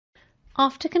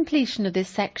After completion of this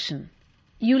section,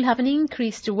 you'll have an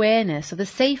increased awareness of the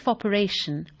safe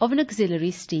operation of an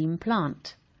auxiliary steam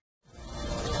plant.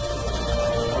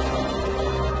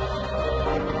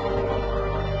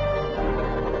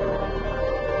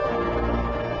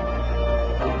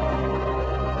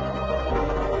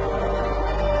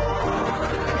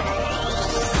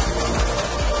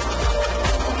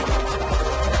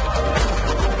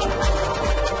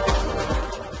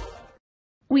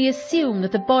 We assume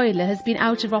that the boiler has been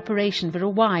out of operation for a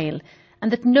while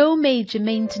and that no major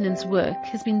maintenance work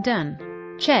has been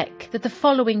done. Check that the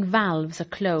following valves are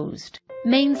closed: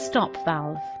 main stop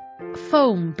valve,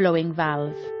 foam blowing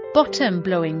valve, bottom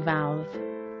blowing valve,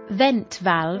 vent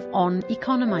valve on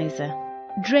economizer,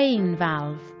 drain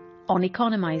valve on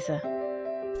economizer.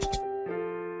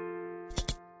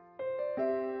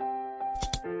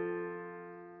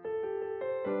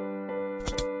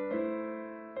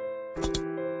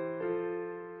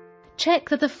 Check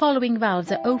that the following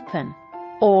valves are open: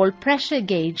 all pressure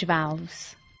gauge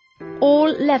valves,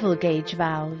 all level gauge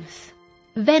valves,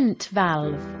 vent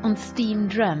valve on steam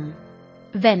drum,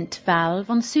 vent valve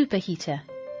on superheater,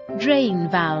 drain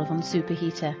valve on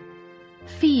superheater,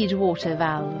 feed water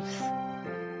valves.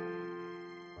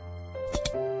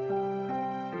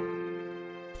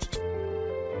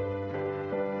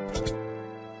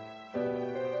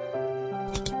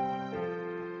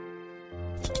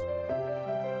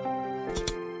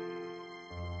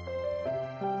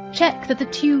 Check that the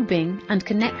tubing and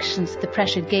connections to the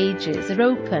pressure gauges are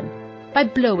open by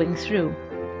blowing through.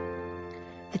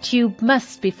 The tube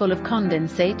must be full of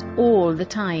condensate all the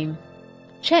time.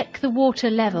 Check the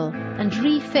water level and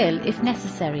refill if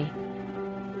necessary.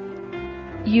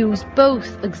 Use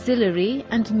both auxiliary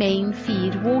and main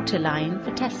feed water line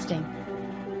for testing.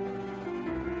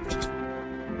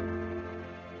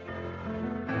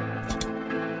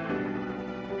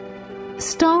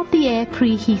 Start the air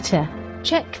preheater.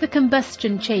 Check the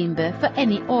combustion chamber for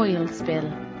any oil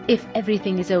spill. If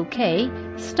everything is okay,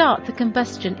 start the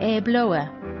combustion air blower.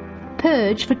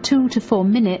 Purge for 2 to 4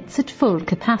 minutes at full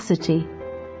capacity.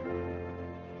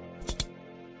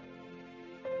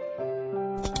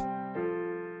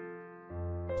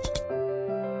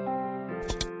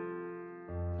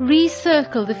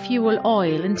 Recircle the fuel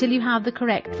oil until you have the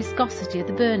correct viscosity of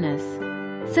the burners.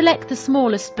 Select the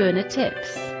smallest burner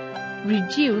tips.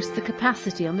 Reduce the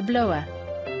capacity on the blower.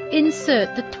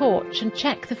 Insert the torch and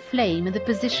check the flame and the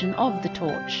position of the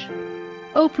torch.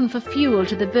 Open for fuel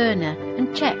to the burner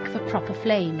and check for proper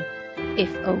flame.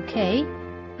 If OK,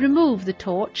 remove the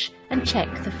torch and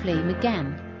check the flame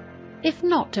again. If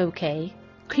not OK,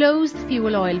 close the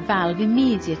fuel oil valve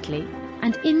immediately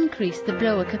and increase the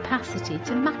blower capacity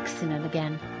to maximum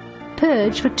again.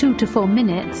 Purge for 2 to 4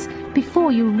 minutes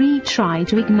before you retry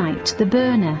to ignite the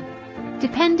burner.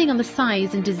 Depending on the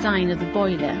size and design of the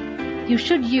boiler, you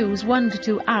should use 1 to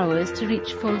 2 hours to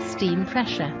reach full steam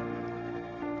pressure.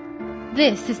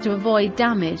 This is to avoid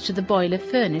damage to the boiler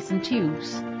furnace and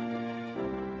tubes.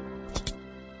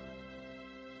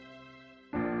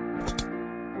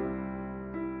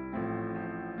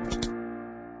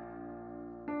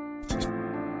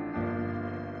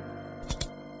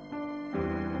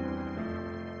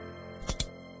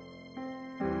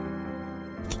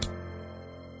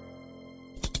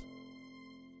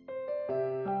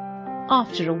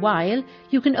 After a while,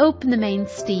 you can open the main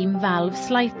steam valve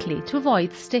slightly to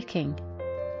avoid sticking.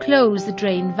 Close the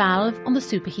drain valve on the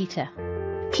superheater.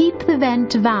 Keep the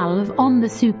vent valve on the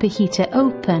superheater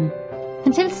open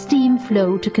until steam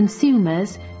flow to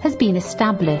consumers has been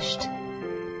established.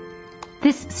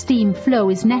 This steam flow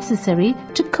is necessary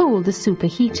to cool the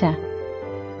superheater.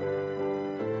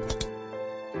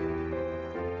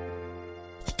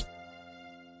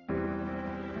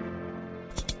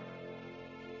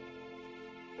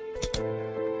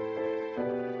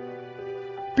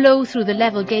 Blow through the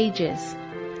level gauges.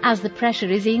 As the pressure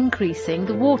is increasing,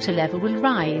 the water level will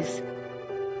rise.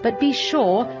 But be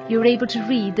sure you're able to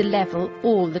read the level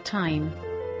all the time.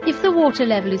 If the water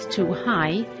level is too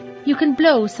high, you can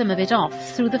blow some of it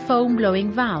off through the foam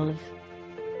blowing valve.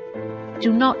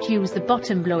 Do not use the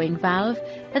bottom blowing valve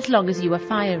as long as you are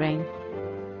firing.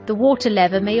 The water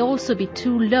level may also be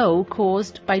too low,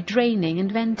 caused by draining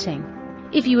and venting.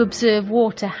 If you observe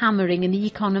water hammering in the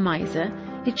economizer,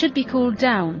 it should be cooled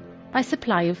down by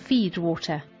supply of feed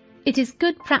water. It is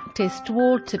good practice to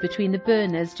alter between the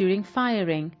burners during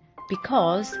firing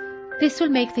because this will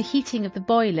make the heating of the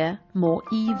boiler more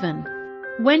even.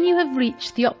 When you have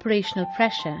reached the operational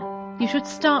pressure, you should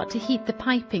start to heat the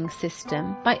piping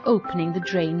system by opening the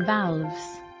drain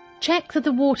valves. Check that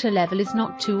the water level is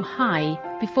not too high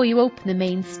before you open the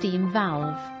main steam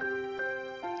valve.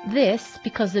 This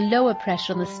because the lower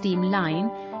pressure on the steam line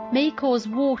may cause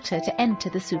water to enter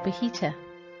the superheater.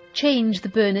 Change the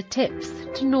burner tips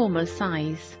to normal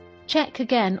size. Check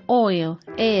again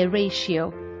oil-air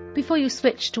ratio before you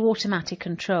switch to automatic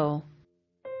control.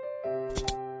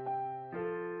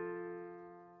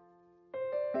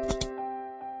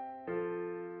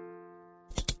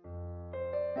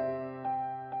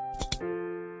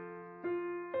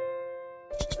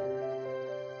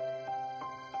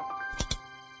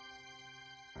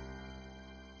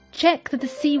 Check that the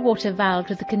seawater valve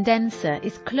to the condenser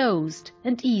is closed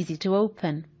and easy to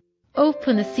open.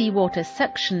 Open the seawater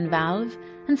suction valve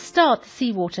and start the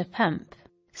seawater pump.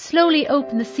 Slowly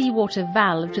open the seawater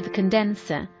valve to the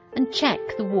condenser and check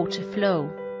the water flow.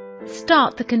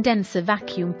 Start the condenser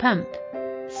vacuum pump,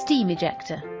 steam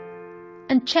ejector,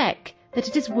 and check that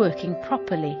it is working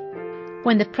properly.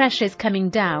 When the pressure is coming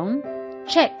down,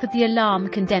 check that the alarm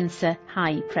condenser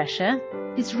high pressure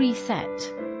is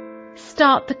reset.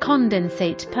 Start the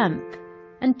condensate pump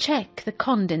and check the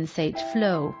condensate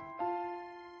flow.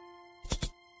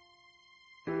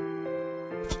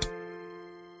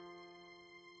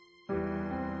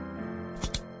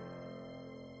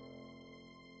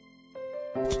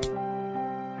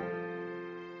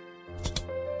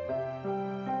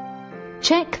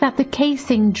 Check that the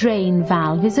casing drain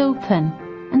valve is open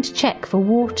and check for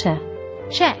water.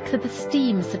 Check that the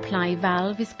steam supply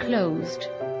valve is closed.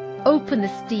 Open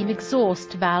the steam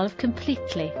exhaust valve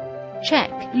completely.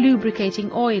 Check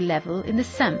lubricating oil level in the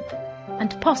sump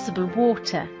and possible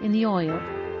water in the oil.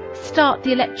 Start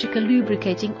the electrical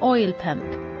lubricating oil pump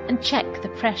and check the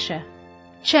pressure.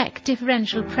 Check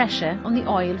differential pressure on the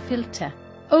oil filter.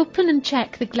 Open and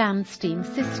check the gland steam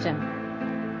system.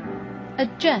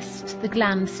 Adjust the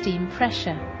gland steam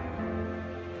pressure.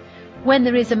 When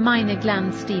there is a minor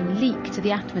gland steam leak to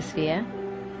the atmosphere,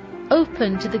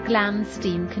 open to the gland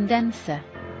steam condenser.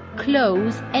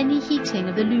 Close any heating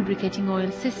of the lubricating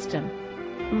oil system.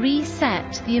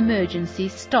 Reset the emergency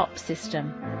stop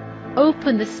system.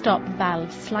 Open the stop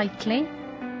valve slightly.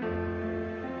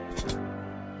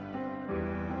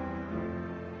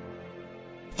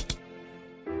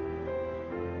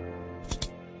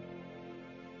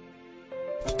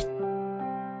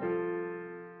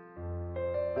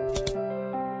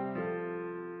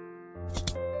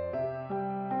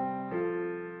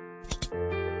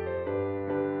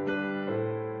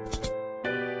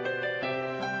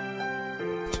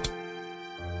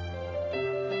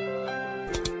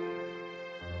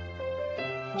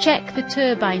 Check the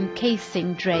turbine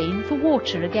casing drain for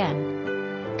water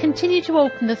again. Continue to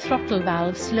open the throttle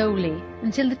valve slowly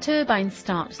until the turbine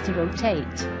starts to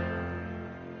rotate.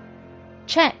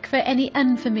 Check for any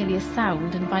unfamiliar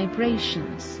sound and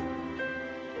vibrations.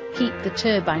 Keep the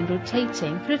turbine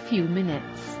rotating for a few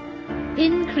minutes.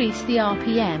 Increase the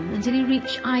RPM until you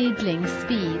reach idling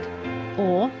speed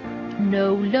or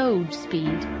no load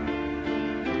speed,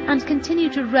 and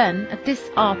continue to run at this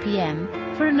RPM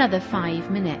for another 5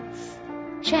 minutes.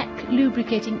 Check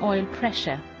lubricating oil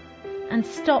pressure and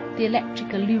stop the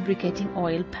electrical lubricating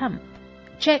oil pump.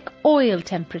 Check oil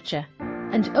temperature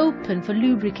and open for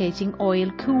lubricating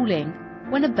oil cooling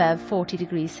when above 40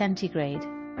 degrees centigrade.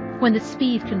 When the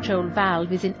speed control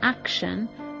valve is in action,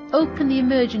 open the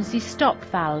emergency stop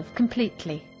valve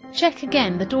completely. Check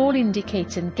again that all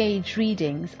indicator and gauge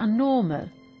readings are normal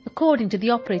according to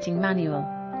the operating manual,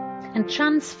 and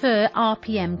transfer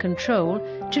RPM control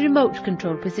to remote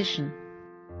control position.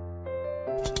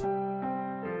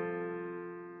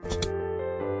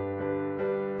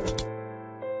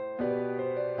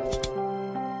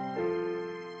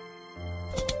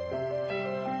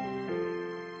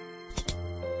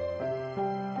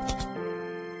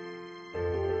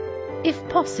 If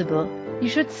possible, you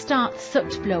should start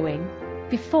soot blowing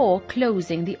before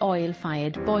closing the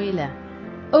oil-fired boiler.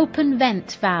 Open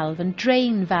vent valve and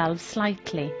drain valve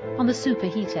slightly on the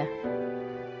superheater.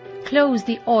 Close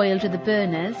the oil to the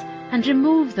burners and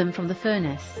remove them from the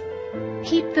furnace.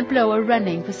 Keep the blower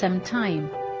running for some time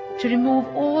to remove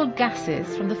all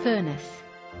gases from the furnace.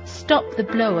 Stop the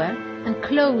blower and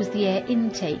close the air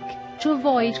intake to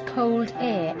avoid cold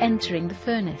air entering the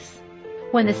furnace.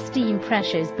 When the steam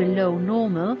pressure is below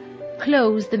normal,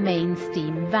 close the main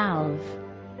steam valve.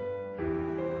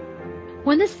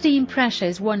 When the steam pressure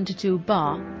is 1 to 2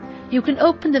 bar, you can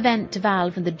open the vent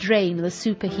valve and the drain of the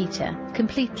superheater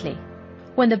completely.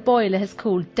 When the boiler has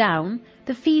cooled down,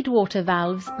 the feed water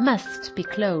valves must be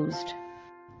closed.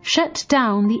 Shut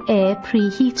down the air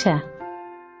preheater.